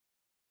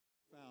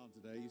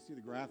today. You see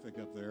the graphic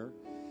up there,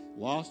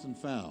 lost and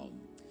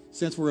found.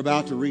 Since we're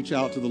about to reach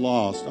out to the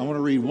lost, I want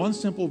to read one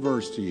simple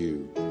verse to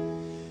you.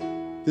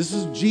 This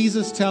is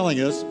Jesus telling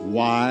us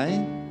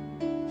why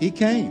he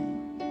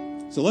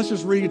came. So let's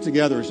just read it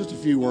together. It's just a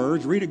few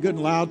words. Read it good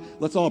and loud.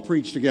 Let's all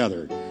preach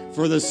together.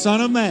 For the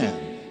Son of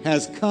Man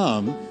has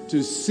come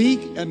to seek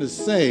and to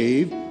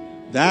save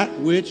that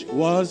which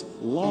was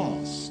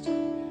lost.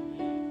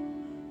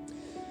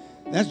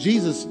 That's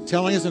Jesus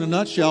telling us in a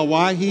nutshell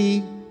why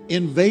he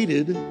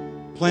invaded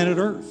planet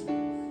Earth.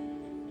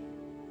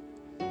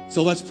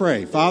 So let's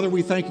pray. Father,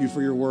 we thank you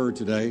for your word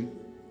today.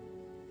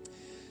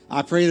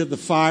 I pray that the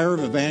fire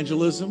of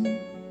evangelism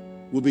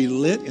will be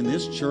lit in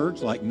this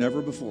church like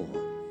never before.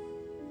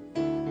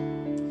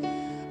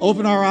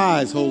 Open our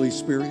eyes, Holy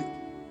Spirit,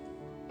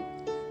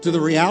 to the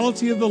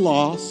reality of the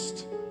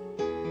lost,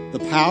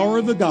 the power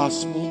of the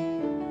gospel,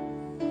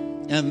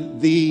 and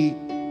the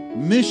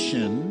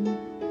mission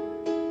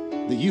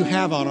that you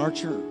have on our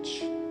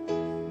church.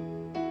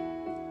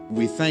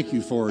 We thank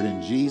you for it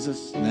in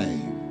Jesus'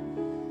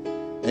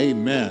 name.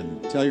 Amen.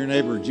 Tell your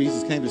neighbor,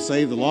 Jesus came to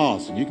save the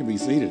lost, and you can be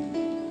seated.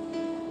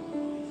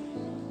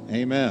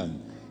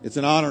 Amen. It's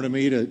an honor to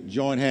me to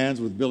join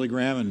hands with Billy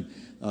Graham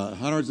and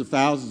hundreds of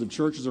thousands of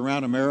churches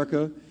around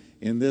America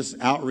in this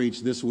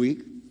outreach this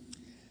week.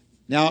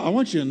 Now, I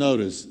want you to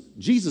notice,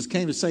 Jesus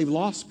came to save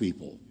lost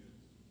people.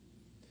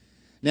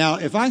 Now,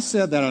 if I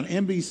said that on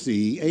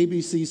NBC,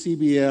 ABC,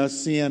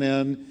 CBS,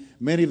 CNN,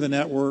 many of the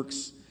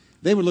networks,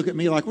 they would look at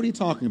me like, what are you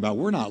talking about?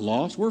 We're not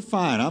lost. We're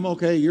fine. I'm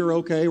okay. You're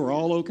okay. We're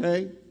all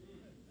okay.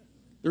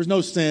 There's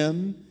no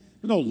sin.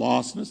 There's no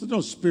lostness. There's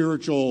no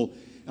spiritual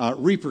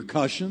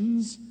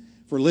repercussions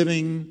for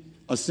living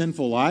a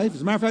sinful life.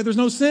 As a matter of fact, there's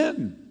no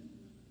sin.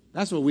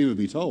 That's what we would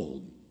be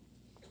told.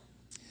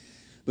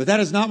 But that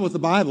is not what the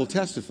Bible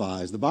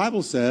testifies. The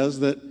Bible says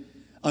that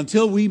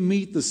until we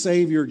meet the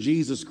Savior,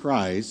 Jesus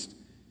Christ,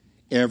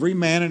 every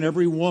man and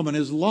every woman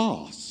is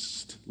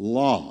lost.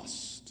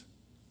 Lost.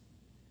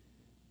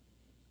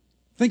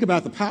 Think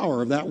about the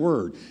power of that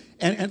word.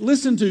 And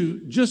listen to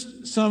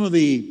just some of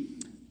the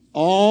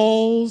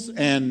alls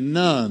and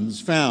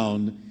nones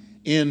found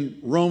in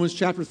Romans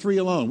chapter 3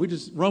 alone.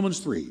 Romans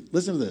 3.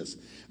 Listen to this.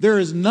 There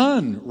is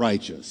none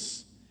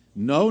righteous.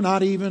 No,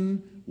 not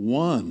even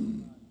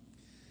one.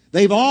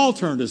 They've all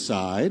turned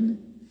aside.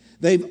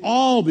 They've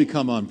all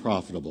become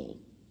unprofitable.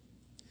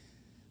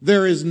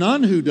 There is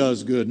none who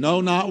does good.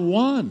 No, not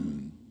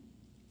one.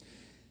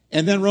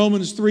 And then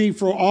Romans 3,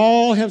 for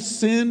all have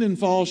sinned and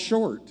fall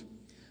short.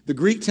 The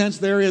Greek tense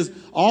there is,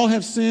 all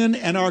have sinned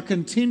and are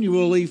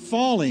continually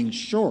falling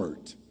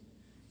short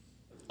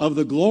of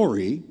the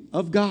glory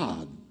of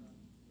God.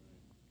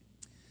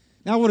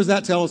 Now, what does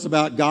that tell us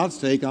about God's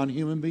take on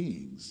human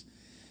beings?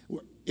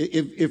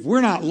 If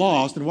we're not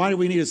lost, then why do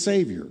we need a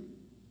Savior?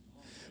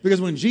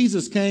 Because when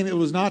Jesus came, it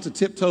was not to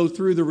tiptoe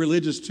through the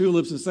religious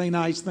tulips and say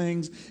nice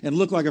things and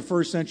look like a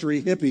first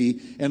century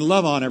hippie and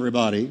love on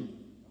everybody.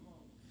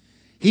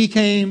 He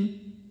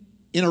came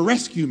in a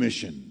rescue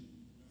mission.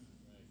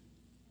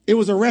 It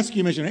was a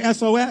rescue mission, an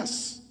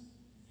SOS,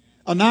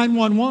 a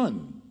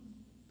 911,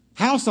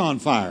 house on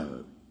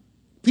fire,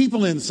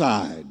 people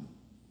inside,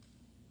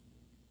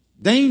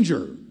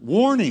 danger,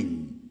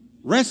 warning,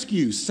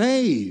 rescue,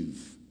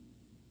 save.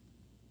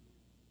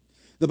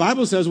 The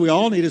Bible says we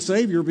all need a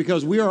Savior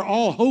because we are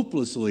all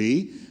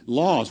hopelessly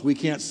lost. We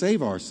can't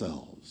save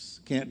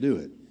ourselves. Can't do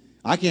it.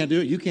 I can't do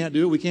it. You can't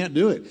do it. We can't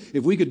do it.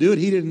 If we could do it,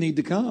 he didn't need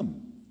to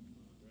come.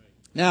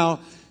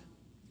 Now,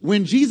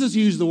 when Jesus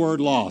used the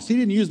word lost, he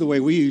didn't use the way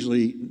we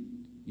usually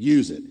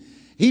use it.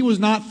 He was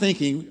not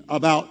thinking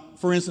about,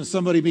 for instance,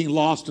 somebody being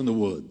lost in the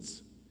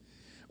woods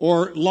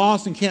or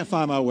lost and can't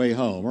find my way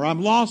home, or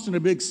I'm lost in a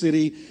big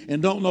city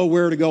and don't know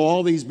where to go,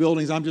 all these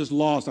buildings, I'm just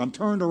lost. I'm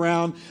turned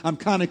around, I'm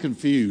kind of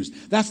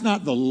confused. That's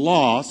not the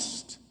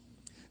lost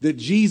that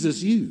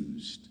Jesus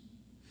used.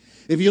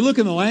 If you look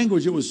in the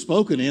language it was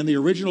spoken in, the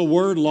original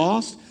word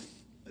lost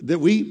that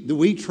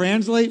we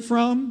translate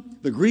from,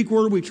 the Greek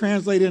word we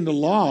translate into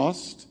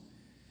lost,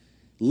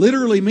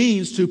 literally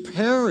means to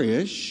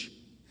perish,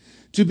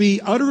 to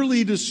be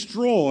utterly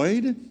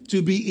destroyed,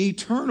 to be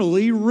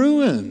eternally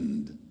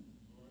ruined.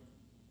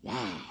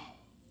 Wow.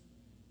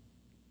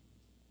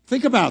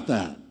 Think about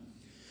that.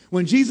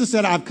 When Jesus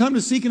said, I've come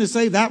to seek and to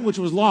save that which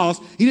was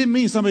lost, he didn't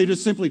mean somebody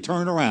just simply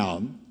turned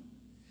around.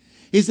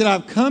 He said,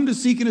 I've come to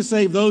seek and to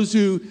save those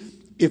who,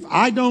 if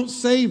I don't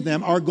save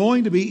them, are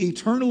going to be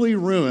eternally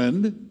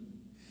ruined,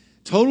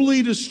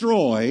 totally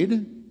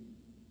destroyed,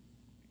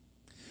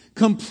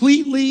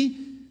 completely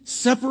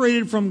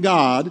separated from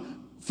God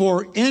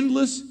for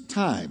endless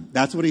time.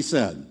 That's what he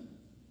said.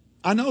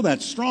 I know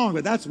that's strong,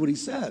 but that's what he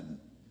said.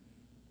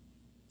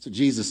 That's what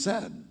Jesus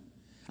said.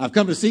 I've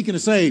come to seek and to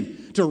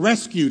save, to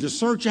rescue, to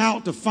search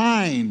out, to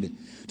find,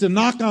 to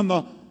knock on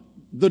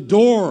the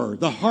door,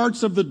 the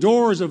hearts of the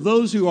doors of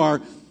those who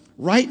are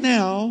right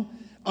now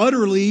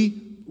utterly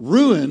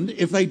ruined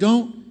if they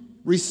don't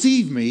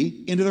receive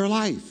me into their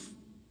life.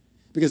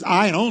 Because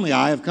I and only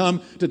I have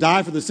come to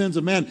die for the sins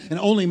of men, and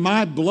only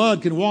my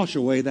blood can wash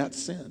away that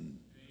sin.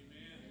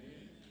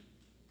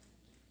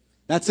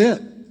 That's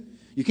it.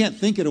 You can't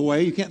think it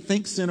away. You can't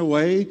think sin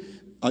away.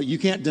 You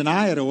can't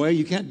deny it away.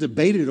 You can't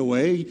debate it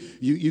away.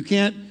 You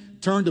can't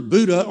turn to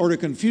Buddha or to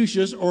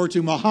Confucius or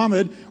to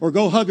Muhammad or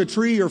go hug a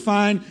tree or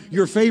find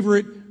your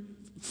favorite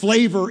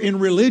flavor in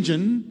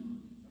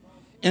religion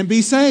and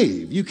be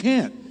saved. You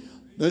can't.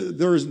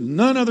 There is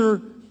none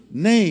other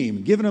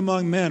name given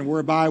among men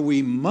whereby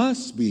we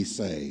must be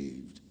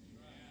saved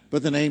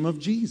but the name of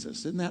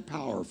Jesus. Isn't that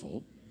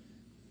powerful?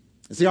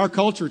 And see, our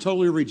culture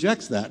totally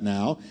rejects that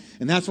now,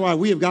 and that's why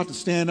we have got to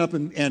stand up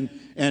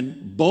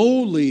and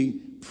boldly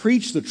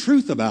preach the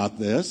truth about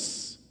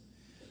this.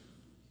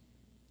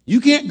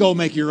 You can't go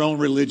make your own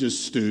religious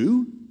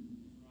stew.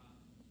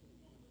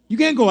 You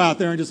can't go out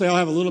there and just say, I'll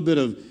have a little bit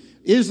of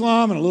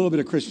Islam and a little bit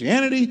of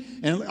Christianity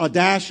and a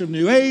dash of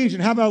New Age,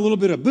 and how about a little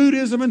bit of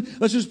Buddhism, and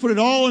let's just put it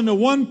all into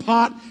one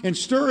pot and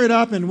stir it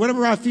up, and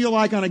whatever I feel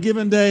like on a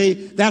given day,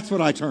 that's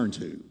what I turn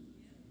to.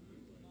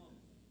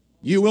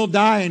 You will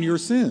die in your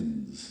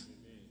sins.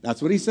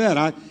 That's what he said.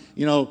 I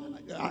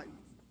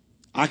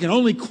can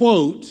only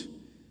quote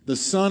the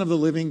Son of the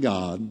living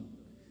God.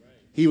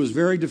 He was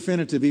very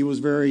definitive. He was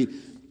very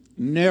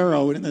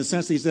narrow in the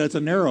sense that he said it's a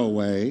narrow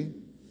way.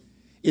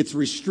 It's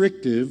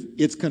restrictive.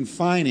 It's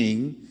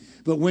confining.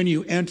 But when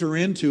you enter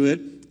into it,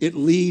 it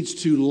leads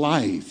to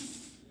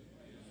life.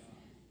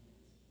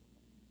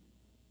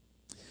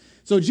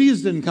 So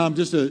Jesus didn't come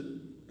just to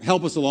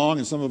help us along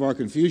in some of our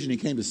confusion. He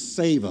came to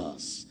save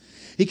us.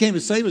 He came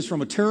to save us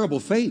from a terrible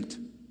fate.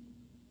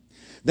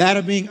 That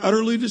of being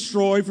utterly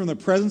destroyed from the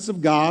presence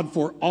of God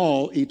for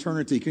all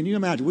eternity. Can you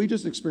imagine? We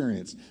just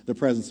experienced the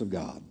presence of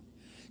God.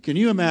 Can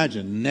you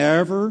imagine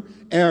never,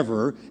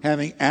 ever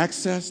having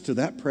access to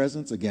that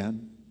presence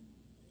again?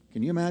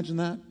 Can you imagine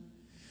that?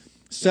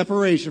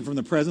 Separation from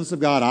the presence of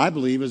God, I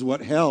believe, is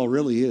what hell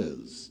really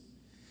is.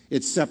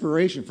 It's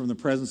separation from the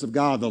presence of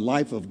God, the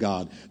life of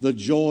God, the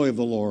joy of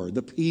the Lord,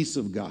 the peace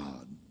of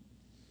God.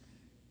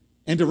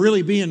 And to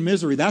really be in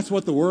misery, that's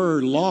what the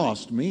word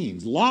lost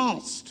means.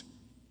 Lost.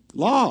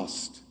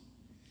 Lost.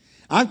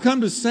 I've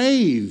come to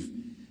save,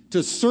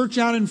 to search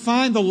out and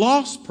find the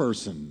lost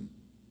person.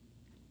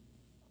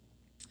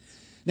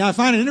 Now, I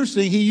find it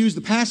interesting, he used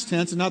the past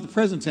tense and not the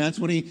present tense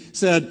when he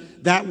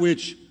said that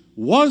which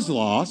was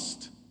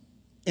lost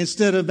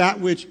instead of that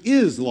which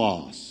is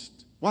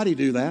lost. Why did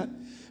he do that?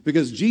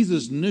 Because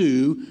Jesus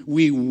knew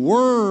we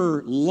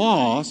were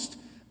lost,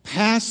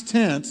 past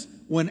tense,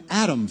 when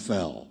Adam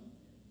fell.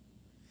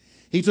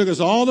 He took us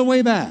all the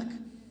way back.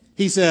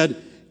 He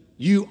said,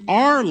 you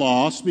are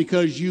lost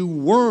because you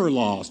were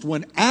lost.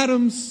 When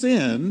Adam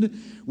sinned,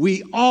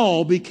 we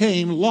all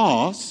became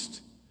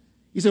lost.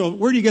 You say, well,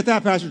 where do you get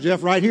that, Pastor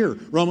Jeff? Right here,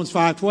 Romans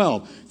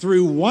 5:12.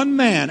 Through one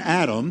man,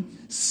 Adam,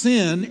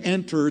 sin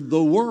entered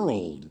the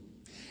world,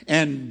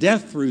 and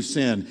death through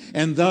sin,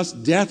 and thus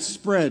death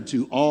spread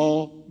to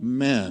all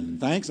men.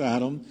 Thanks,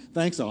 Adam.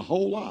 Thanks a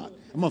whole lot.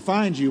 I'm going to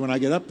find you when I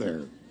get up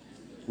there.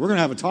 We're going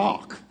to have a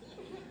talk.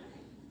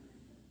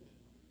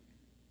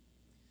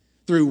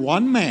 Through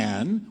one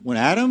man, when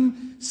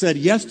Adam said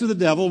yes to the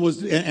devil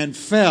and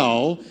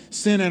fell,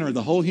 sin entered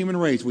the whole human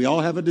race. We all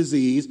have a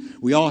disease.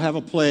 We all have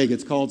a plague.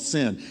 It's called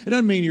sin. It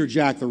doesn't mean you're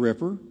Jack the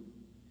Ripper.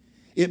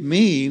 It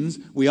means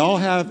we all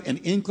have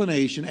an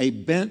inclination, a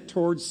bent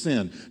towards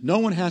sin. No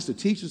one has to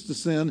teach us to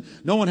sin.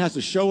 No one has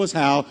to show us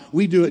how.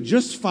 We do it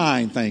just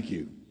fine, thank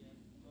you.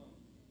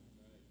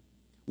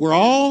 We're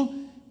all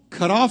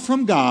cut off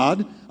from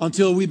God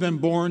until we've been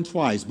born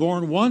twice.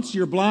 Born once,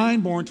 you're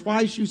blind. Born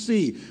twice, you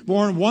see.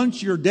 Born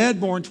once, you're dead.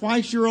 Born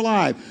twice, you're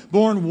alive.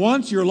 Born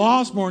once, you're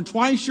lost. Born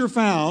twice, you're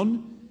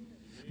found.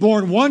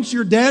 Born once,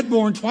 you're dead.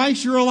 Born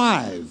twice, you're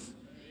alive.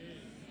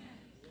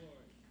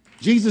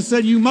 Jesus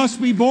said you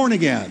must be born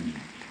again.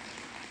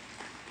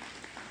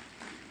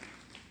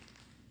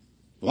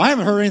 Well, I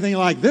haven't heard anything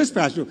like this,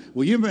 Pastor.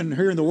 Well, you've been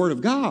hearing the Word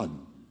of God.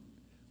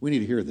 We need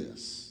to hear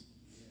this.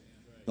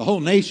 The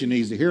whole nation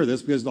needs to hear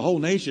this because the whole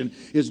nation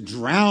is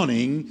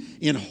drowning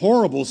in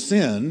horrible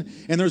sin,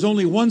 and there's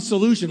only one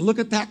solution. Look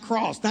at that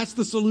cross. That's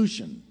the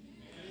solution.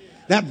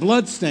 That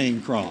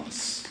bloodstained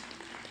cross.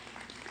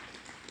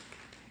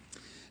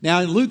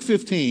 Now, in Luke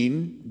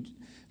 15,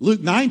 Luke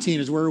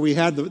 19 is where we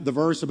had the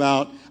verse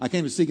about, I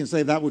came to seek and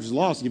save that which is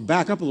lost. You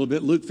back up a little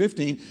bit, Luke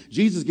 15,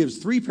 Jesus gives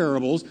 3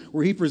 parables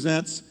where he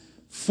presents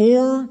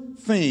 4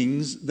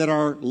 things that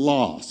are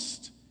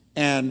lost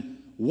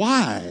and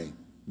why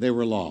they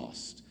were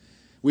lost.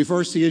 We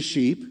first see a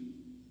sheep,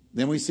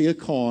 then we see a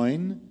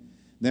coin,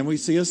 then we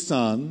see a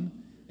son,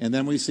 and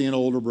then we see an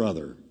older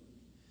brother.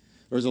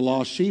 There's a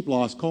lost sheep,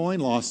 lost coin,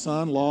 lost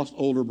son, lost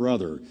older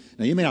brother.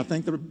 Now, you may not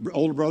think the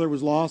older brother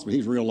was lost, but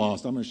he's real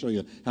lost. I'm going to show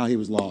you how he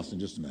was lost in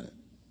just a minute.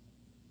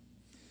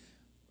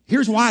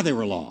 Here's why they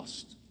were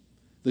lost.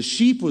 The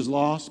sheep was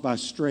lost by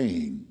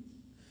straying.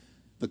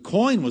 The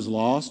coin was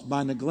lost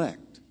by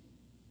neglect.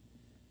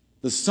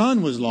 The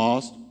son was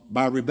lost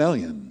by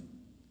rebellion.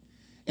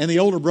 And the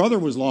older brother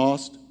was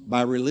lost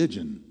by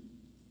religion.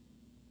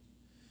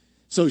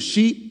 So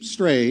sheep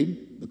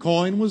strayed, the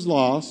coin was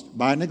lost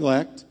by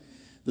neglect,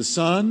 the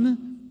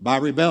son by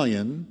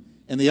rebellion,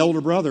 and the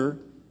older brother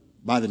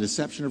by the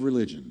deception of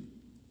religion.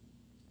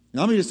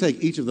 Now, let me just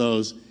take each of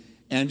those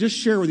and just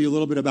share with you a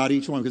little bit about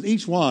each one, because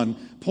each one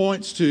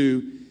points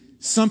to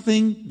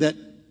something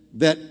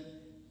that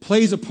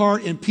plays a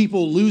part in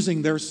people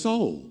losing their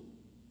soul.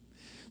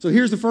 So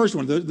here's the first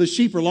one. The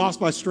sheep are lost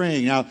by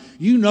straying. Now,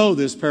 you know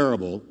this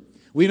parable.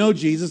 We know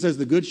Jesus as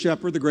the good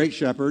shepherd, the great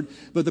shepherd.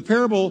 But the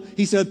parable,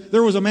 he said,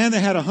 there was a man that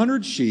had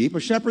 100 sheep, a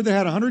shepherd that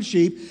had 100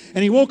 sheep,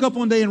 and he woke up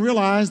one day and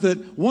realized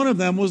that one of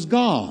them was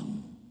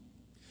gone.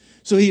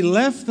 So he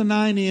left the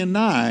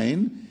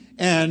 99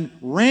 and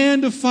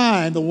ran to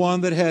find the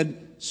one that had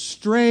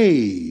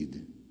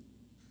strayed.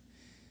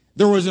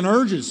 There was an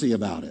urgency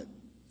about it.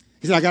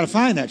 He said, I got to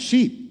find that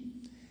sheep.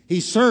 He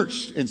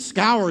searched and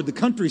scoured the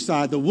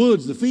countryside, the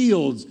woods, the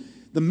fields,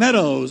 the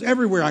meadows,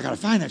 everywhere. I got to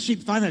find that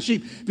sheep,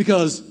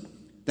 because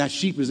that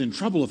sheep is in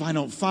trouble if I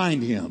don't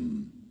find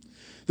him.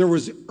 There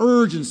was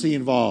urgency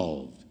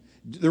involved.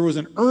 There was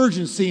an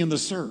urgency in the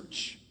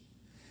search.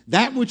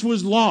 That which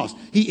was lost.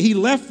 He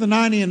left the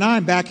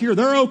 99 back here.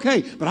 They're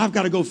okay, but I've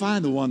got to go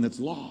find the one that's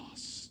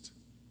lost.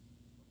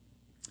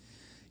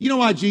 You know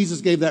why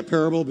Jesus gave that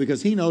parable?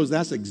 Because he knows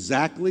that's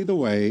exactly the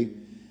way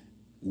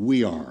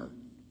we are.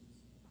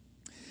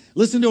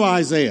 Listen to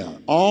Isaiah.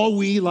 All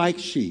we like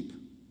sheep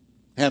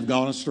have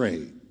gone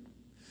astray.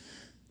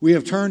 We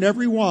have turned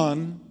every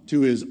one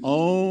to his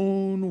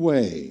own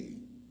way,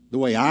 the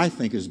way I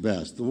think is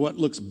best, what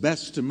looks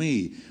best to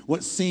me,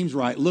 what seems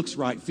right, looks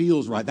right,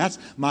 feels right. That's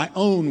my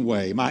own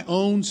way, my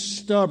own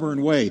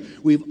stubborn way.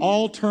 We've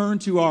all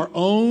turned to our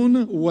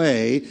own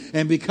way,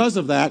 and because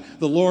of that,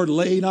 the Lord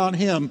laid on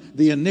him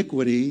the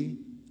iniquity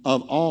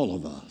of all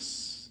of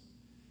us.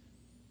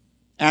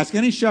 Ask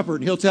any shepherd,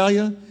 and he'll tell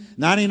you,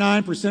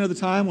 99% of the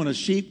time when a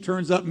sheep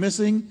turns up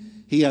missing,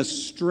 he has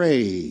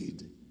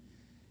strayed.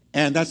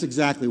 And that's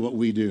exactly what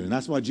we do. And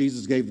that's why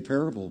Jesus gave the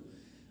parable.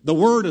 The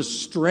word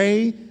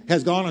astray,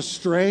 has gone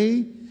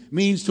astray,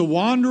 means to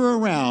wander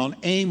around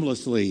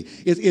aimlessly.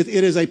 It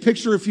is a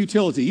picture of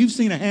futility. You've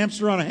seen a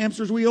hamster on a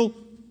hamster's wheel?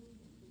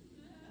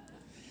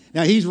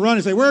 Now he's running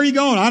and say, where are you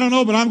going? I don't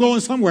know, but I'm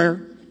going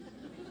somewhere.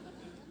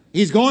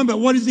 He's going, but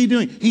what is he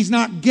doing? He's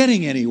not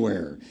getting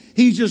anywhere.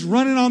 He's just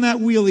running on that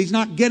wheel. He's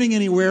not getting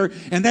anywhere.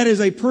 And that is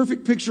a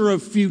perfect picture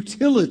of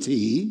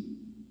futility.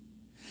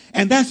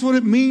 And that's what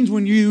it means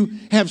when you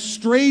have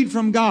strayed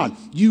from God.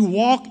 You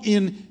walk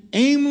in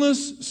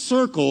aimless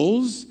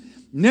circles,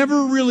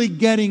 never really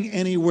getting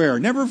anywhere,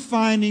 never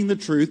finding the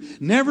truth,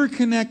 never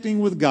connecting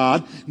with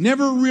God,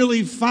 never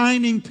really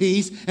finding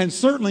peace, and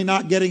certainly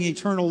not getting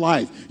eternal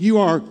life. You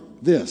are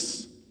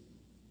this.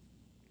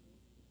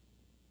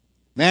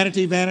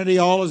 Vanity, vanity,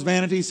 all is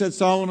vanity, said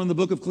Solomon in the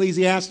book of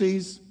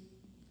Ecclesiastes.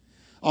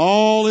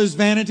 All is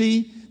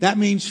vanity. That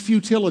means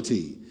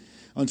futility.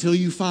 Until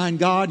you find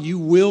God, you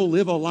will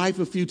live a life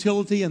of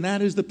futility, and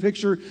that is the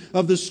picture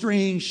of the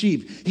straying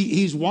sheep.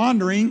 He's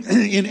wandering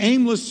in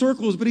aimless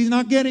circles, but he's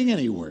not getting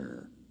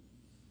anywhere.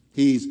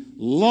 He's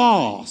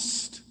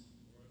lost.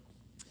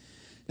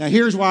 Now,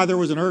 here's why there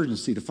was an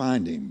urgency to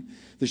find him.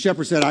 The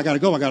shepherd said, I got to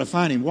go, I got to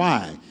find him.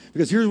 Why?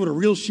 Because here's what a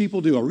real sheep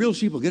will do. A real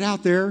sheep will get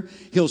out there,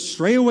 he'll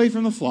stray away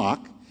from the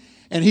flock,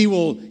 and he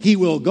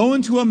will go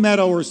into a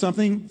meadow or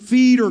something,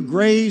 feed or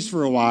graze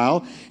for a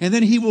while, and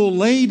then he will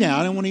lay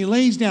down. And when he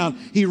lays down,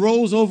 he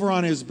rolls over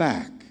on his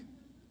back.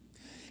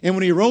 And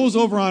when he rolls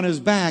over on his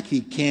back, he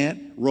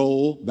can't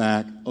roll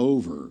back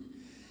over.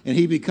 And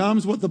he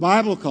becomes what the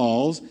Bible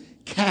calls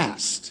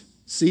cast.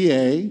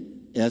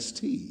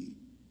 C-A-S-T.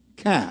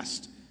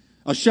 Cast.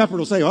 A shepherd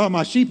will say, oh,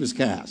 my sheep is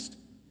cast.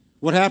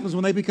 What happens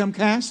when they become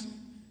cast?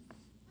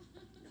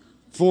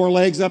 4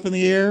 legs up in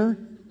the air.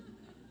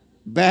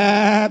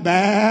 Bah,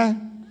 bah.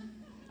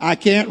 I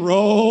can't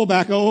roll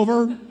back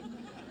over.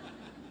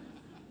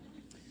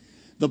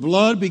 The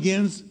blood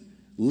begins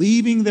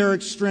leaving their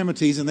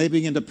extremities and they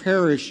begin to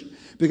perish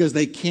because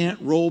they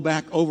can't roll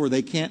back over.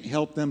 They can't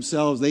help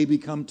themselves. They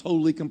become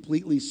totally,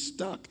 completely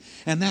stuck.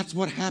 And that's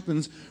what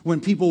happens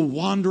when people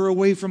wander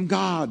away from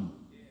God.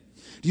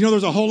 Do you know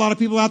there's a whole lot of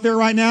people out there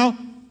right now?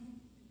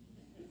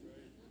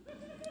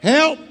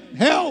 Help,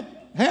 help,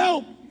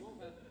 help.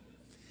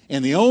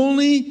 And the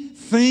only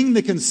thing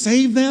that can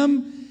save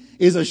them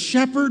is a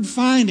shepherd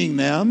finding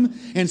them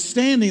and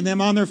standing them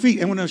on their feet.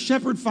 And when a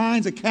shepherd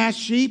finds a cast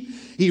sheep,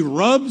 he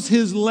rubs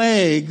his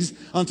legs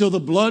until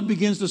the blood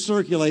begins to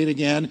circulate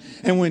again.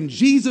 And when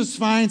Jesus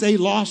finds a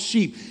lost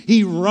sheep,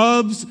 he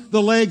rubs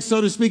the legs,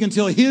 so to speak,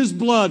 until his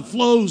blood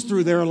flows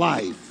through their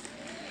life.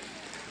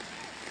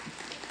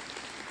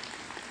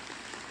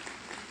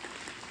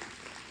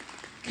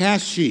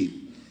 Cast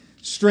sheep,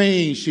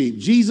 straying sheep.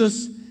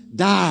 Jesus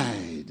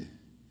died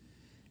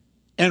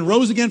and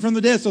rose again from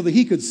the dead so that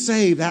he could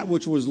save that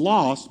which was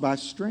lost by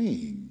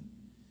straying.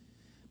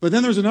 But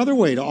then there's another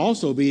way to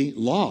also be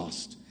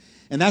lost,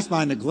 and that's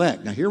by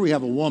neglect. Now here we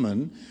have a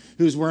woman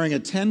who's wearing a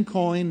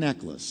 10-coin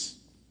necklace.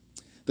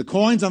 The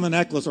coins on the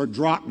necklace are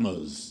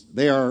drachmas.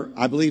 They are,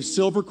 I believe,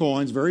 silver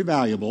coins, very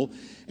valuable.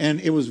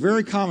 And it was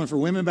very common for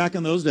women back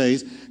in those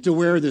days to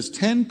wear this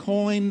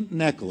 10-coin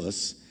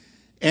necklace.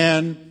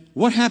 And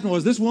what happened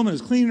was this woman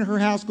is cleaning her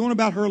house, going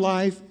about her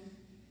life,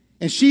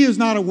 And she is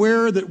not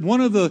aware that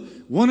one of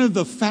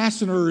the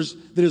fasteners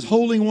that is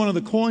holding one of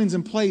the coins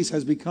in place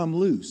has become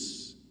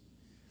loose.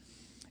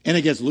 And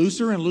it gets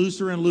looser and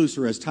looser and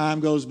looser as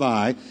time goes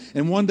by.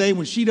 And one day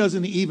when she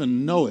doesn't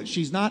even know it,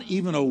 she's not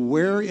even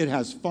aware it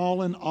has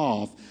fallen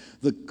off,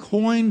 the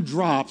coin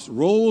drops,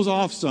 rolls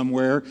off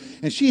somewhere,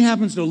 and she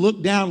happens to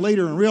look down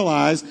later and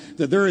realize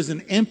that there is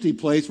an empty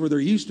place where there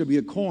used to be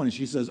a coin. And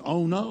she says,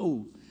 oh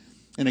no.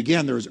 And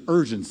again, there's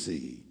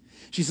urgency.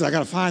 She says, I got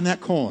to find that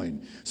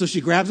coin. So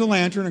she grabs a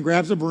lantern and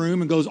grabs a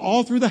broom and goes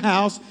all through the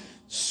house,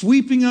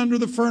 sweeping under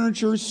the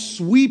furniture,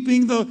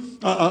 sweeping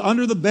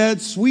under the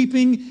bed,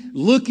 sweeping,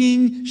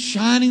 looking,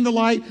 shining the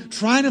light,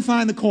 trying to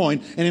find the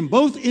coin. And in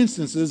both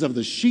instances of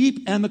the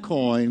sheep and the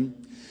coin,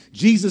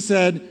 Jesus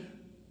said,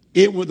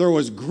 there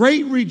was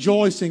great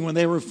rejoicing when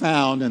they were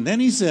found. And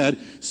then he said,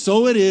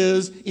 so it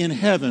is in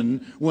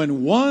heaven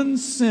when one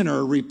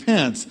sinner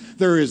repents,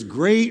 there is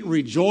great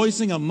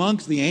rejoicing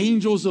amongst the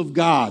angels of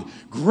God.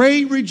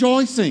 Great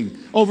rejoicing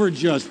over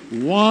just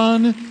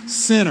one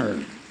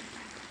sinner.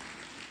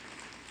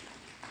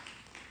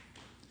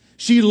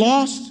 She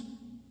lost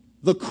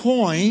the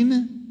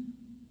coin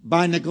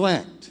by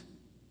neglect.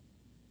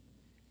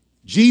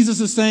 Jesus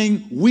is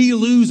saying we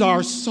lose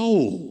our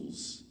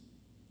souls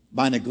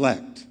by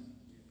neglect.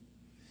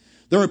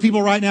 There are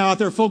people right now out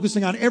there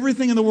focusing on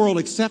everything in the world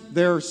except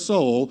their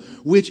soul,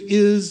 which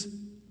is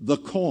the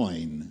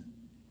coin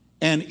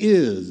and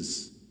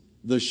is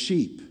the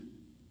sheep.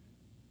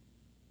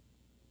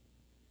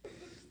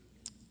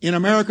 In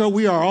America,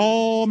 we are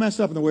all messed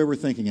up in the way we're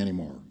thinking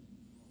anymore.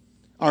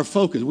 Our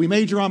focus, we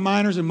major on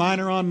minors and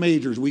minor on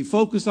majors. We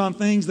focus on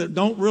things that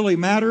don't really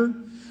matter.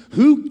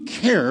 Who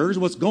cares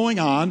what's going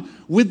on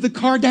with the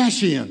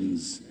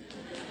Kardashians?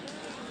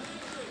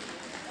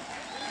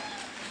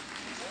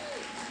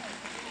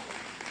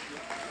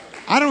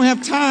 I don't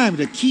have time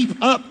to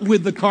keep up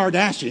with the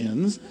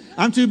Kardashians.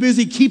 I'm too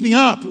busy keeping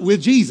up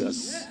with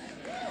Jesus.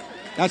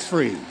 That's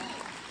free.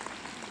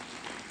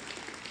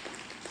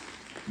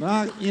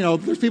 But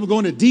there's people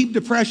going to deep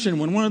depression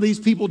when one of these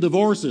people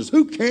divorces.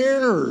 Who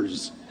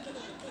cares?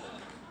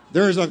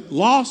 There's a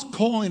lost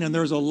coin and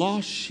there's a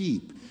lost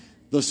sheep.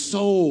 The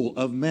soul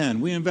of men.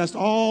 We invest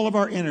all of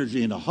our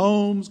energy into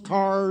homes,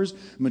 cars,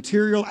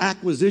 material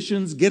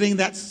acquisitions, getting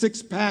that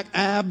six-pack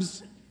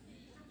abs.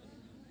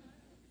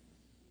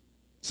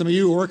 Some of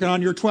you are working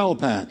on your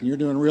 12-pack, and you're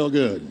doing real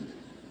good.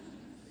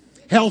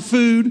 Health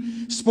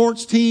food,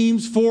 sports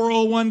teams,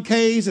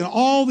 401ks, and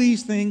all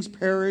these things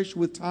perish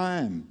with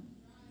time.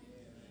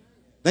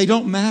 They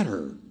don't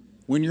matter.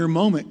 When your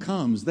moment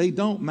comes, they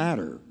don't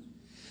matter.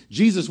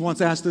 Jesus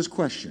once asked this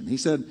question. He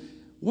said,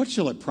 what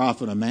shall it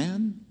profit a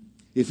man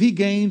if he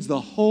gains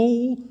the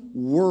whole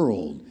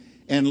world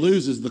and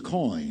loses the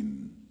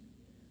coin,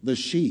 the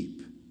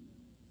sheep,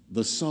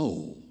 the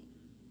soul?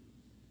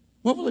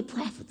 What will it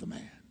profit the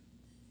man?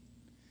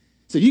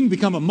 So you can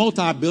become a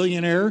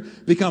multi-billionaire,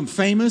 become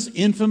famous,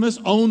 infamous,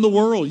 own the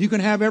world. You can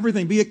have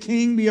everything, be a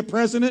king, be a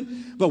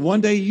president, but one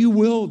day you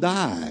will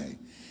die.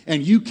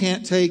 And you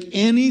can't take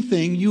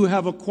anything you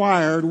have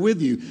acquired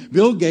with you.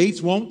 Bill Gates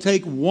won't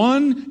take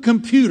one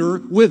computer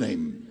with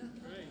him.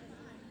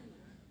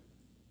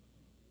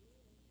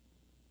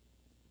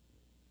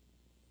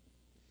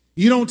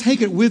 You don't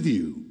take it with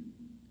you.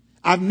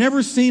 I've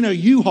never seen a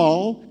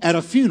U-Haul at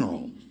a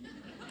funeral.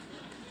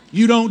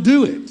 You don't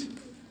do it.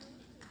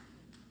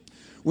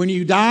 When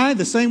you die,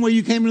 the same way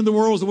you came into the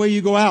world is the way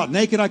you go out.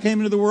 Naked I came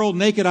into the world,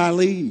 naked I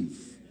leave.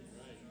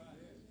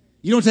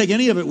 You don't take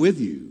any of it with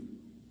you.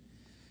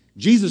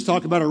 Jesus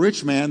talked about a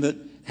rich man that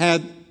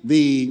had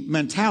the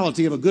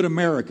mentality of a good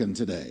American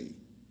today.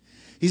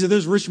 He said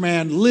this rich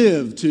man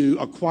lived to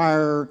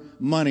acquire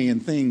money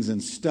and things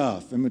and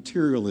stuff and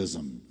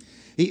materialism.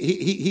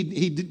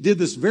 He did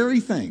this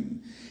very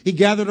thing. He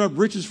gathered up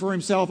riches for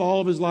himself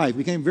all of his life,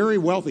 became very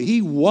wealthy.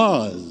 He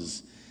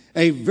was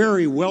a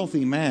very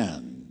wealthy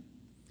man.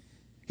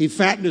 He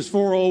fattened his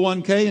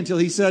 401k until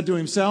he said to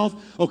himself,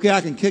 okay,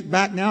 I can kick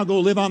back now, go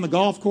live on the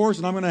golf course,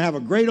 and I'm going to have a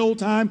great old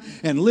time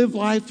and live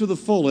life to the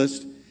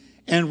fullest.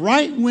 And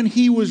right when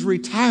he was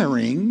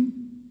retiring,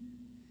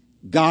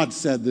 God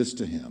said this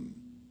to him,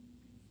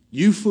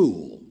 you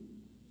fool.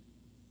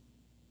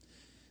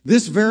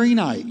 This very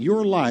night,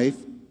 your life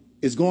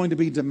is going to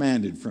be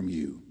demanded from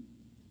you.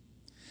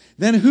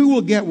 Then who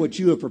will get what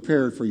you have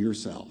prepared for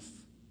yourself?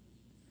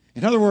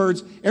 In other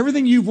words,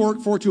 everything you've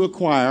worked for to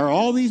acquire,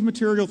 all these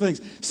material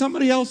things,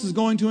 somebody else is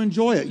going to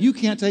enjoy it. You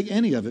can't take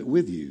any of it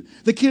with you.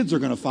 The kids are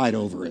going to fight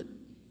over it.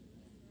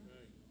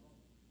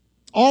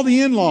 All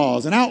the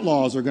in-laws and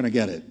outlaws are going to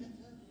get it.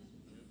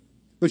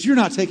 But you're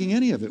not taking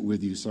any of it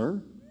with you,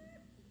 sir.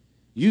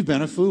 You've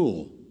been a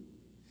fool.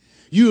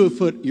 You have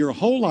put your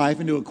whole life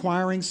into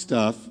acquiring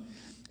stuff.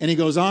 And he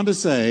goes on to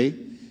say,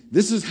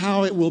 this is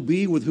how it will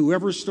be with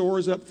whoever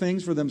stores up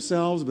things for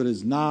themselves but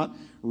is not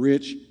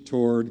rich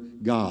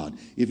toward God.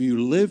 If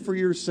you live for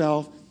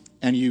yourself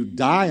and you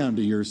die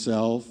unto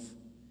yourself,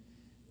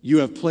 you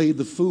have played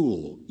the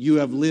fool. You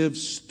have lived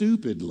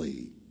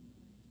stupidly.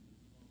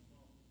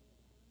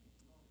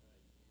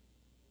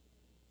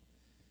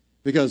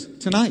 Because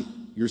tonight,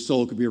 your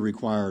soul could be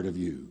required of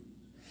you.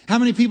 How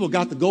many people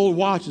got the gold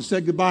watch and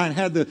said goodbye and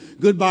had the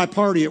goodbye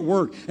party at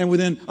work, and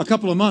within a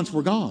couple of months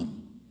were gone?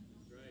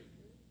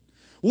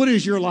 What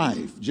is your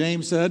life?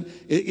 James said,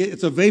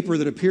 it's a vapor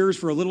that appears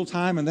for a little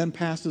time and then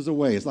passes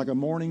away. It's like a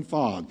morning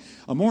fog.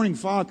 A morning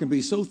fog can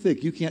be so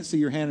thick you can't see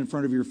your hand in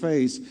front of your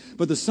face,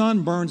 but the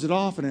sun burns it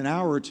off in an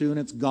hour or two and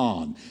it's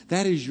gone.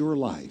 That is your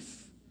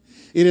life.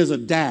 It is a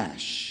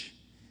dash.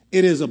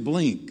 It is a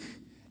blink.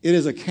 It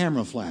is a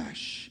camera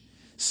flash,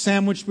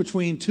 sandwiched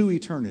between two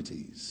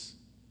eternities.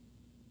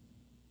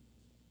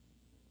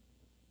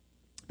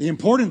 The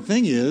important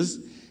thing is,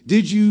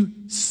 did you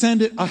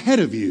send it ahead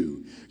of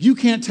you? You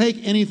can't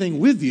take anything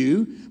with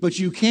you, but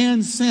you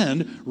can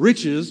send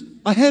riches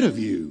ahead of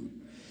you.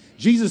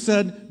 Jesus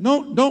said,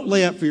 no, don't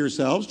lay up for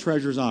yourselves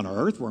treasures on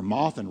earth where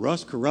moth and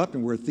rust corrupt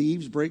and where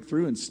thieves break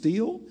through and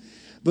steal,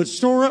 but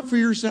store up for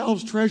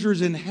yourselves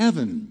treasures in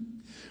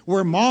heaven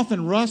where moth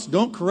and rust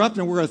don't corrupt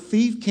and where a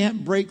thief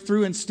can't break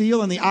through and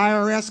steal and the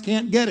IRS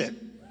can't get it.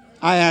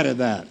 I added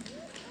that.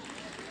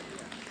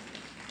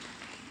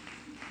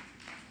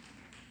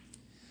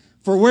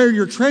 For where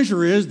your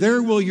treasure is,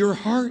 there will your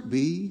heart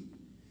be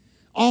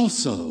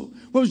also.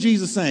 What was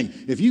Jesus saying?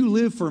 If you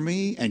live for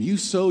me and you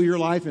sow your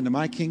life into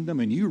my kingdom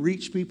and you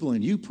reach people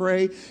and you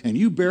pray and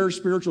you bear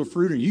spiritual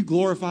fruit and you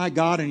glorify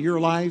God in your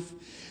life,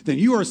 then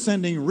you are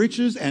sending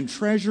riches and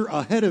treasure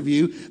ahead of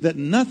you that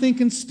nothing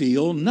can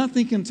steal,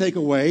 nothing can take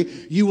away.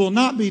 You will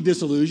not be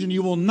disillusioned.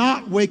 You will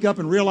not wake up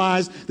and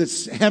realize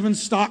that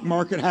heaven's stock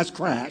market has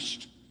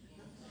crashed.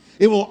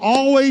 It will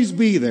always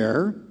be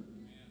there.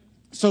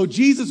 So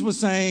Jesus was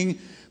saying,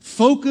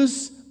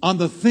 focus on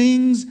the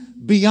things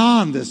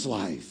beyond this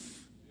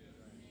life.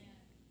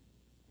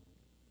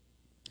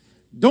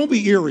 Don't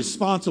be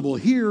irresponsible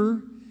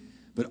here,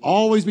 but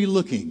always be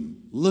looking.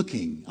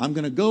 I'm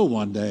going to go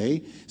one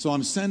day, so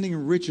I'm sending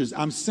riches.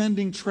 I'm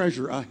sending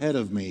treasure ahead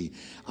of me.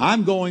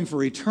 I'm going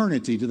for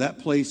eternity to that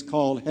place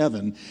called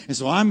heaven, and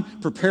so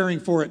I'm preparing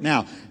for it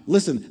now.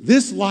 Listen,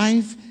 this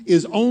life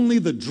is only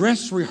the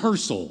dress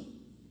rehearsal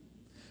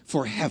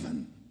for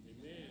heaven.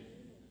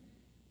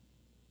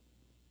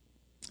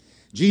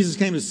 Jesus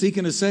came to seek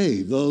and to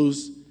save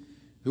those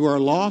who are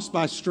lost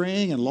by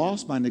straying and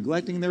lost by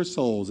neglecting their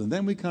souls. And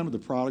then we come to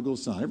the prodigal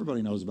son.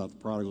 Everybody knows about the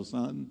prodigal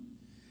son.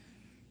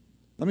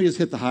 Let me just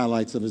hit the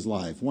highlights of his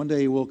life. One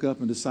day he woke up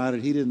and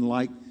decided he didn't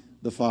like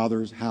the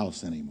father's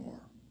house anymore.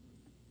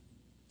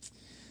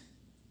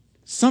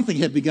 Something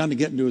had begun to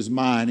get into his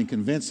mind and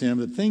convince him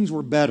that things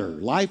were better.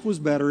 Life was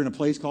better in a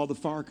place called the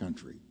far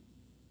country.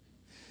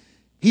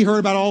 He heard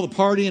about all the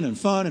partying and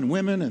fun and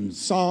women and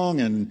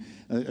song and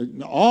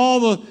all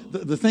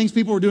the things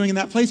people were doing in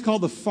that place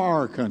called the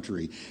far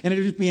country. And it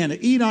just began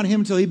to eat on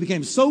him until he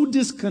became so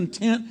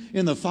discontent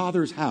in the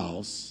father's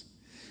house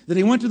that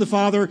he went to the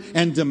father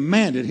and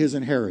demanded his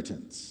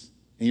inheritance.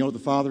 And you know what the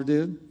father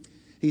did?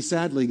 He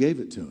sadly gave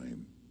it to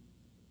him.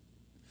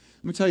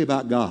 Let me tell you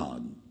about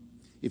God.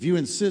 If you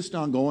insist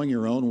on going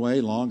your own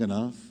way long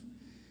enough,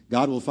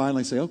 God will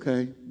finally say,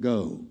 okay,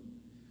 go.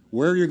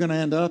 Where you're going to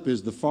end up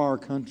is the far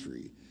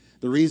country.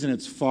 The reason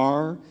it's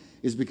far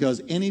is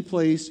because any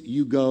place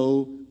you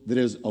go that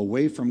is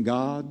away from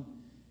God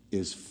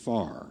is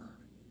far.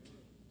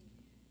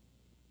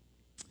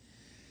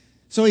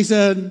 So he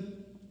said,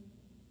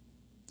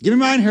 give me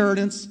my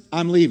inheritance,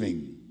 I'm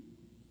leaving.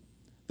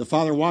 The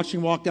father watched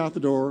him walk out the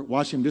door,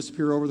 watched him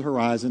disappear over the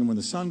horizon. When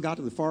the son got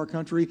to the far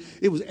country,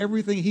 it was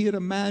everything he had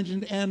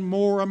imagined and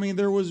more. I mean,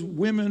 there was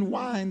women,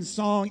 wine,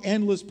 song,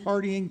 endless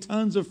partying,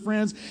 tons of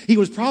friends. He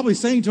was probably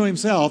saying to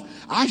himself,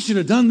 I should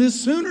have done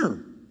this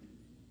sooner.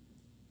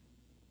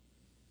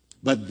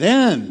 But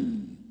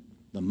then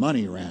the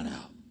money ran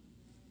out.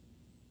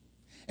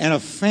 And a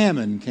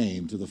famine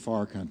came to the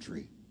far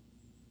country.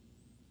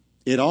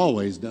 It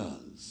always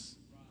does.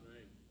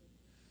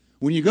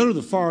 When you go to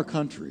the far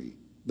country,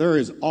 there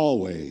is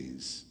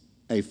always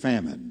a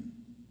famine.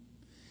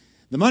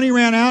 The money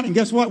ran out, and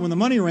guess what? When the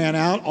money ran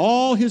out,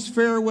 all his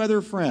fair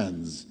weather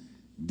friends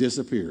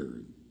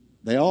disappeared.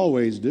 They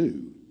always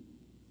do.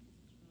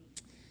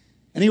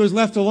 And he was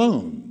left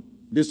alone,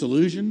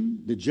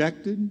 disillusioned,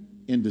 dejected,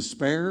 in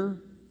despair,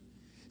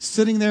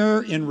 sitting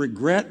there in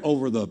regret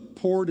over the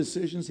poor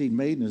decisions he'd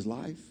made in his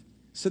life,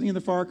 sitting in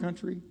the far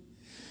country.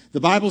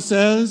 The Bible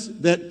says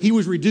that he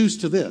was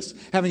reduced to this.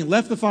 Having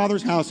left the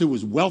father's house, who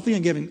was wealthy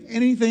and giving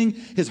anything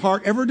his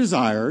heart ever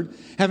desired,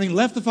 having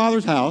left the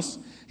father's house,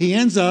 he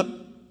ends up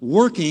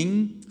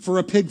working for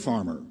a pig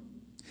farmer.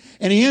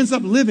 And he ends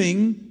up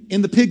living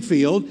in the pig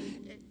field,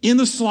 in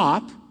the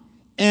slop,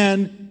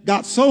 and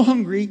got so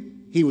hungry,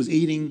 he was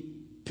eating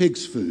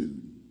pig's food.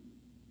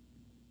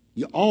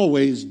 You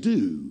always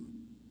do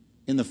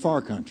in the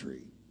far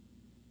country.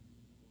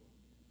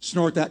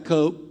 Snort that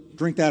coke,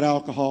 drink that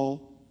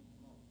alcohol,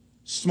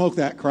 smoke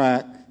that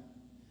crack,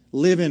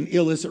 live in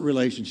illicit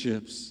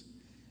relationships,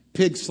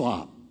 pig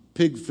slop,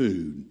 pig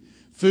food,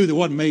 food that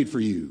wasn't made for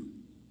you.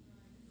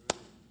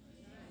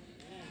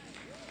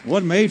 It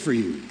wasn't made for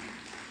you.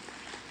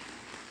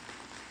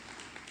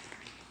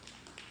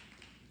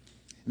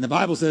 And the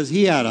Bible says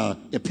he had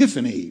an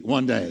epiphany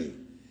one day.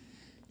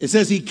 It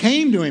says he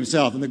came to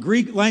himself, and the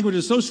Greek language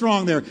is so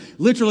strong there,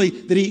 literally,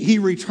 that he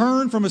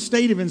returned from a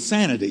state of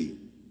insanity.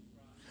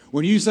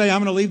 When you say, I'm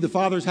going to leave the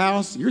Father's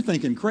house, you're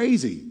thinking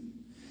crazy.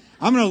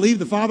 I'm going to leave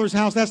the Father's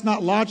house. That's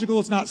not logical.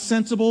 It's not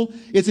sensible.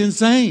 It's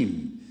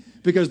insane.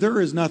 Because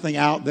there is nothing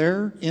out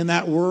there in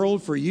that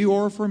world for you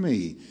or for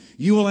me.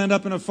 You will end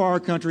up in a far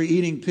country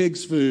eating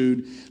pig's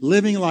food,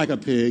 living like a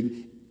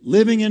pig,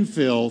 living in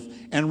filth,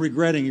 and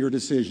regretting your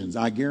decisions.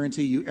 I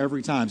guarantee you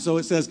every time. So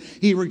it says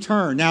he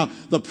returned. Now,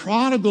 the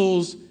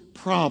prodigal's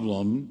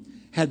problem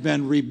had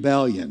been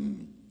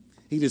rebellion.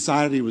 He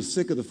decided he was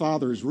sick of the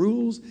father's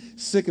rules,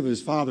 sick of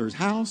his father's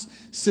house,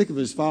 sick of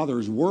his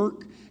father's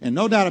work, and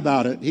no doubt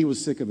about it, he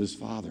was sick of his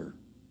father.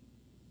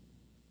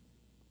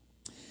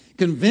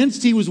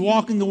 Convinced he was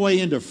walking the way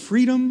into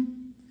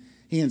freedom,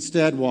 he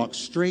instead walked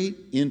straight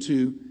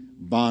into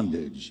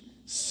bondage,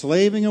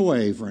 slaving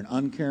away for an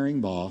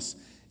uncaring boss,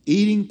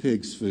 eating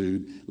pig's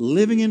food,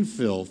 living in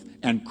filth,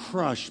 and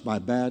crushed by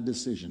bad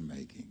decision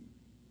making.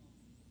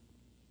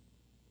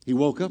 He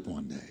woke up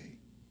one day.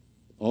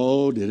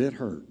 Oh, did it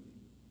hurt?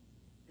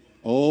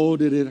 Oh,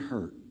 did it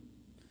hurt?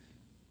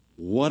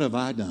 What have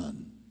I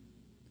done?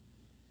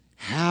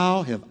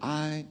 How have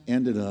I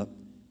ended up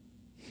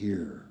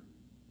here?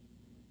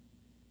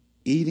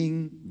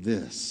 Eating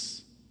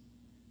this,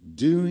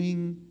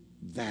 doing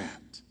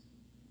that,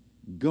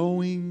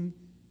 going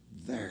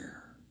there.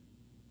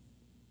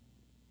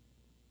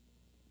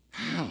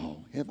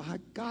 How have I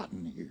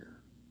gotten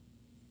here?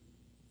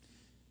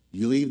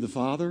 You leave the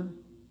Father,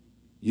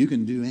 you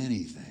can do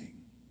anything.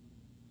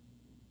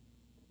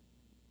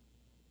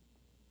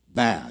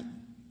 Bad.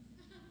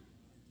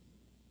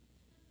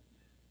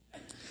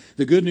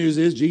 The good news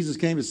is Jesus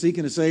came to seek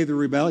and to save the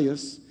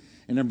rebellious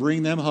and to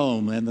bring them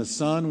home. And the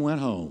son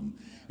went home.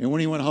 And when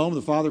he went home,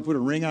 the father put a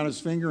ring on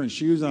his finger and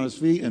shoes on his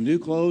feet and new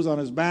clothes on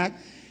his back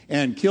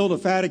and killed a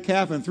fatted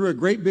calf and threw a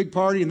great big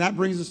party. And that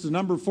brings us to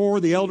number 4,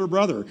 the elder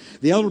brother.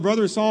 The elder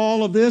brother saw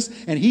all of this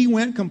and he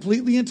went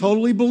completely and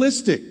totally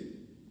ballistic.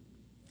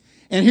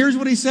 And here's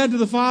what he said to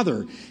the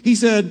father. He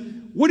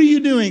said, what are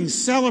you doing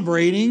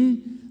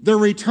celebrating the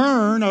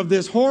return of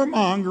this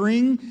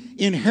whoremongering,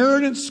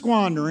 inheritance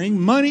squandering,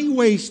 money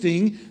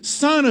wasting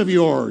son of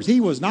yours?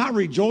 He was not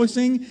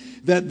rejoicing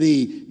that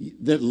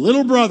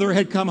little brother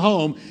had come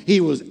home.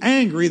 He was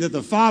angry that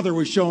the father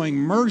was showing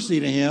mercy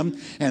to him,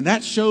 and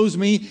that shows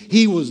me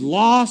he was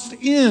lost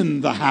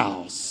in the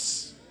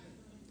house.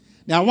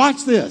 Now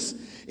watch this.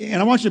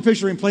 And I want you to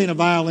picture him playing a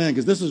violin,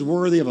 because this is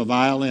worthy of a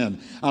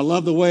violin. I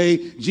love the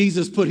way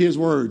Jesus put his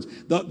words.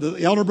 The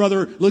elder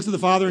brother looks at the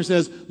father and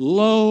says,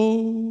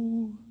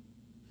 "Lo,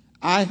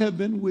 I have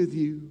been with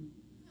you,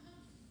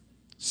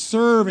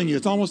 serving you."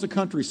 It's almost a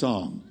country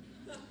song.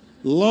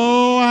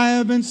 "Lo, I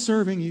have been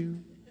serving you.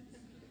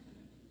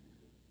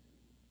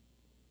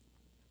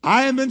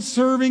 I have been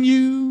serving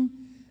you.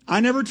 I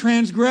never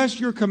transgressed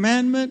your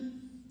commandment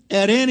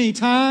at any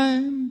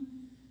time."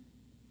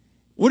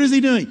 What is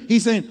he doing?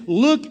 He's saying,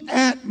 look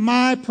at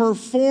my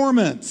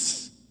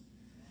performance.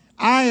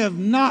 I have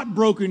not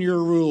broken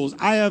your rules.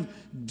 I have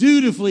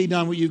dutifully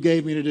done what you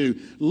gave me to do.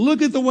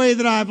 Look at the way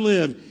that I've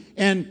lived.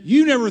 And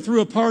you never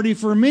threw a party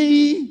for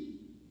me.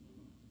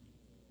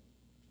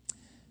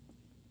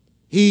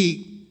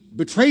 He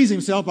betrays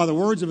himself by the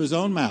words of his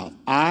own mouth.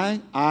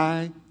 I.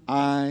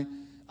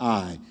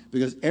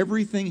 Because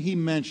everything he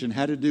mentioned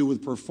had to do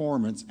with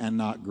performance and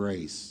not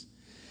grace.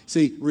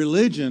 See,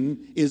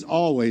 religion is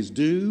always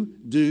do.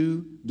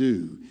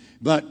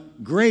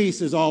 But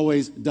grace is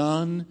always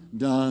done.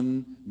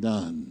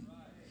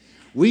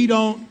 We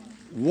don't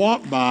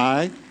walk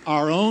by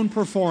our own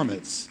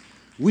performance.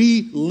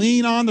 We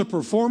lean on the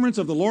performance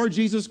of the Lord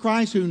Jesus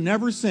Christ, who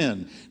never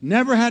sinned,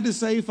 never had to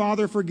say,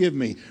 "Father, forgive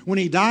me." When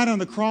he died on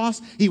the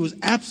cross, he was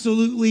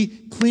absolutely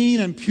clean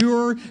and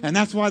pure, and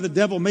that's why the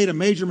devil made a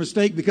major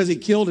mistake, because he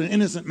killed an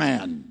innocent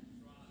man.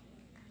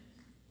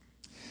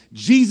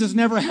 Jesus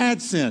never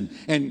had sin,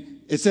 and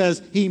it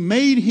says he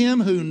made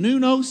him who knew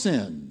no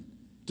sin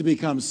to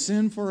become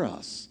sin for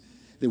us,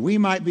 that we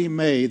might be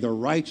made the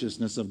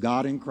righteousness of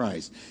God in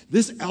Christ.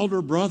 This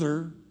elder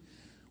brother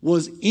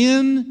was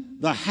in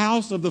the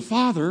house of the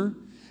father,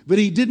 but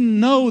he didn't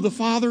know the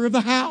father of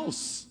the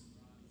house.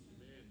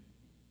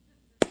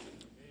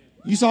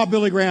 You saw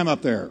Billy Graham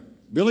up there.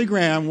 Billy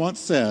Graham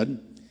once said,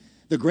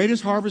 the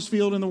greatest harvest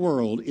field in the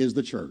world is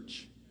the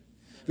church.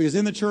 Because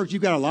in the church,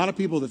 you've got a lot of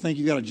people that think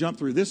you've got to jump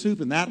through this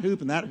hoop and that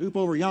hoop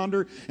over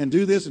yonder and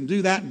do this and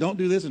do that and don't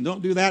do this and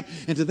don't do that.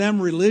 And to them,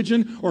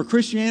 religion or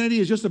Christianity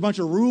is just a bunch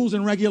of rules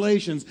and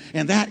regulations,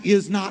 and that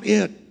is not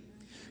it.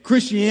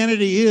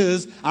 Christianity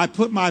is, I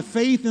put my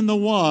faith in the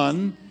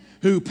one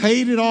who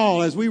paid it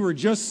all, as we were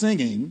just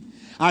singing.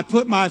 I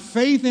put my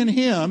faith in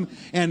him,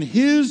 and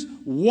his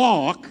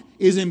walk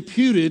is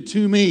imputed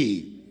to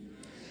me.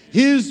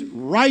 His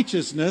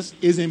righteousness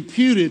is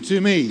imputed to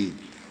me.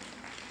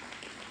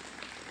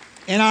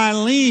 And I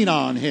lean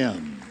on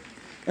him.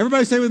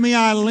 Everybody say with me,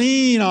 I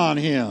lean on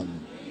him.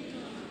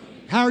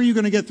 How are you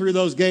going to get through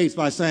those gates?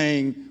 By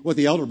saying what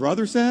the elder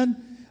brother said?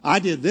 I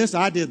did this,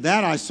 I did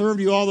that, I served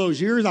you all those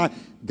years.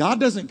 God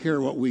doesn't care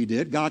what we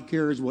did. God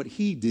cares what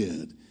he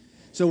did.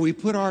 So we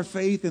put our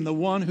faith in the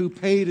one who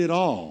paid it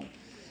all.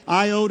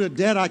 I owed a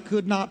debt I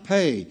could not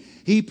pay.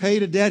 He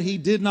paid a debt he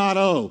did not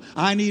owe.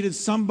 I needed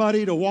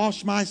somebody to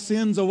wash my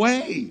sins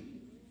away.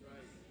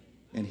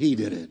 And he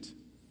did it.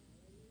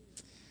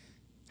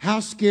 How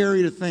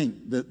scary to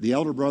think that the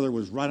elder brother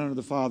was right under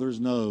the father's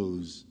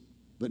nose,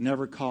 but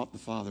never caught the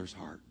father's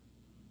heart.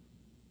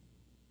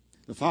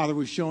 The father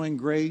was showing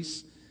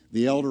grace.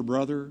 The elder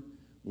brother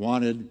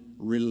wanted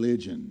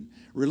religion.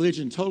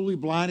 Religion totally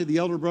blinded the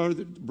elder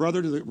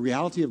brother to the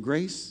reality of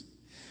grace,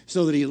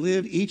 so that he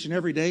lived each and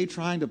every day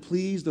trying to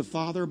please the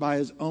Father by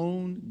his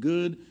own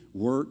good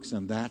works,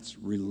 and that's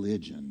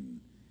religion.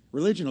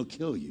 Religion will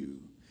kill you.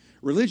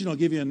 Religion will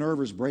give you a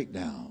nervous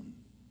breakdown,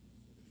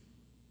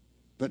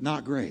 but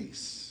not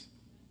grace.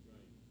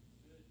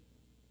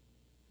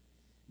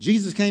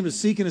 Jesus came to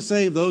seek and to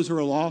save those who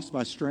are lost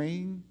by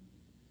straying,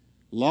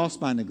 lost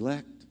by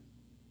neglect,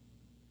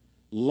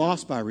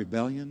 lost by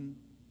rebellion,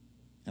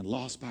 and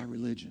lost by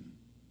religion.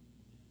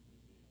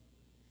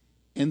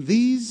 And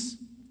these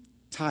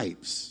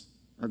types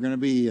are going to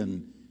be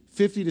in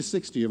 50 to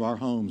 60 of our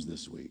homes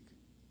this week.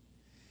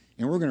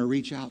 And we're going to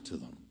reach out to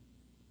them.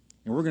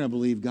 And we're going to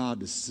believe God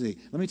to see.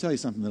 Let me tell you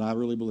something that I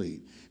really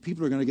believe.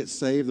 People are going to get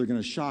saved. They're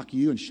going to shock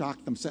you and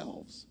shock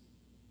themselves.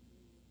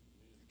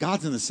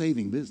 God's in the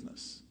saving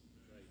business.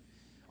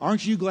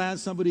 Aren't you glad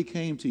somebody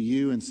came to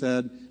you and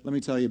said, let me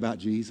tell you about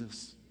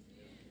Jesus?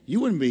 You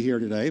wouldn't be here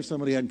today if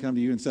somebody hadn't come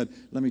to you and said,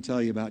 let me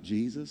tell you about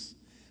Jesus.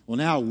 Well,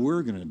 now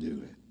we're going to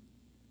do it.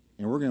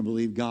 And we're going to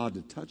believe God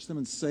to touch them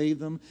and save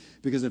them,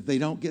 because if they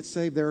don't get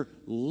saved, they're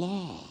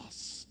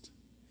lost.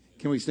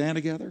 Can we stand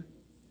together?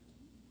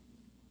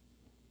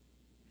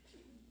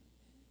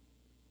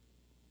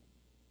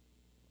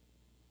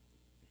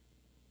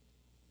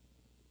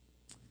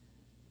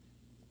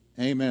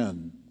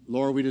 Amen.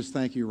 Lord, we just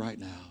thank you right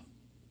now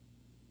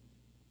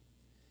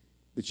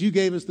that you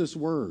gave us this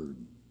word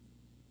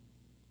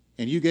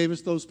and you gave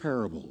us those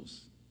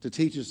parables to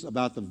teach us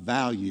about the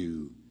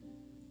value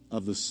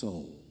of the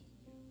soul.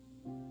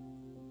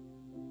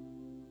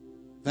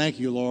 Thank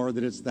you, Lord,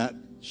 that it's that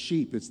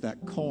sheep, it's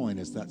that coin,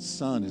 it's that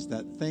son, it's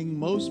that thing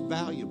most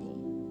valuable.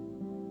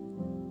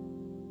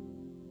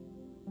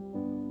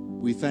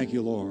 We thank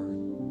you,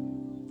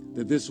 Lord,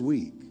 that this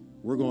week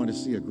we're going to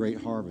see a great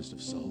harvest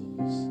of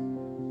souls.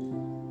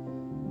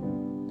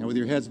 And with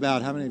your heads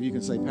bowed, how many of you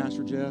can say,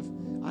 Pastor Jeff,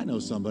 I know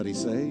somebody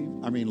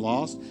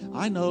lost.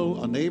 I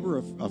know a neighbor,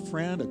 a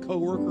friend, a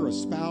coworker, a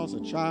spouse,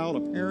 a child,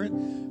 a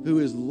parent who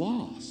is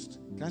lost.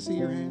 Can I see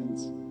your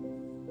hands?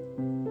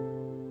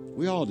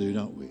 We all do,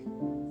 don't we?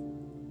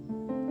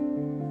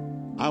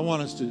 I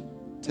want us to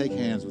take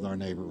hands with our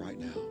neighbor right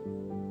now.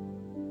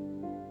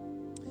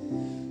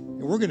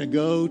 And we're going to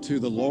go to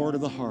the Lord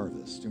of the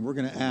harvest, and we're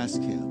going to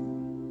ask him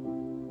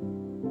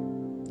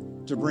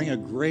to bring a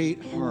great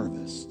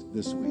harvest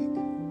this week.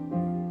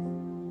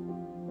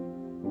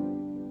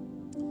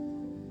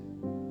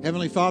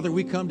 Heavenly Father,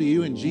 we come to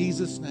you in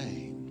Jesus'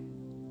 name,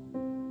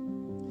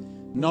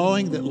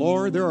 knowing that,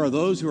 Lord, there are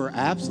those who are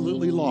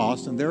absolutely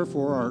lost and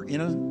therefore are in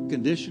a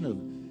condition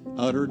of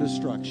utter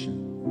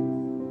destruction.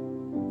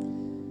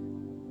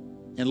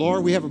 And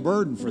Lord, we have a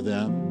burden for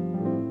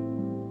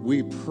them.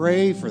 We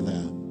pray for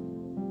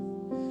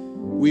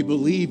them. We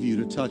believe you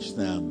to touch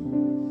them.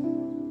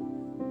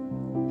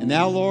 And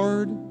now,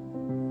 Lord,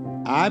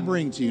 I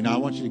bring to you, now I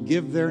want you to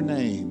give their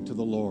name to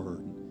the Lord.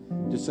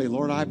 Just say,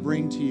 Lord, I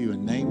bring to you,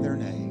 and name their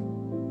name.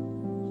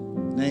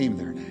 Name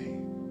their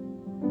name.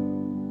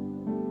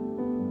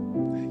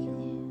 Thank you,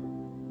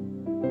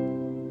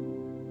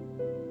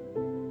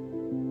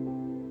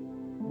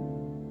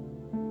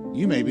 Lord.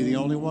 You may be the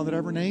only one that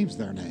ever names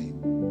their name.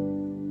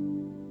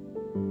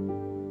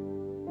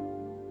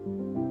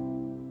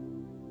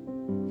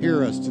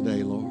 Hear us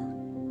today, Lord.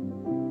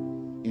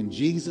 In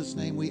Jesus'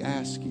 name we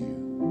ask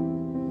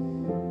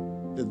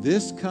you that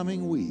this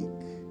coming week,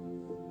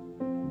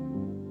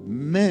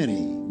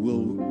 many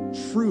will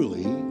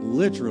truly,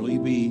 literally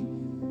be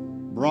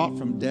brought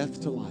from death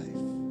to life,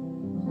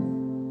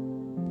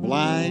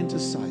 blind to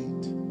sight.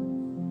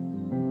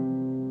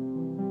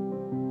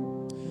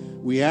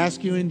 We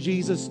ask you in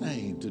Jesus'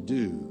 name to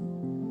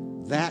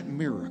do that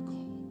miracle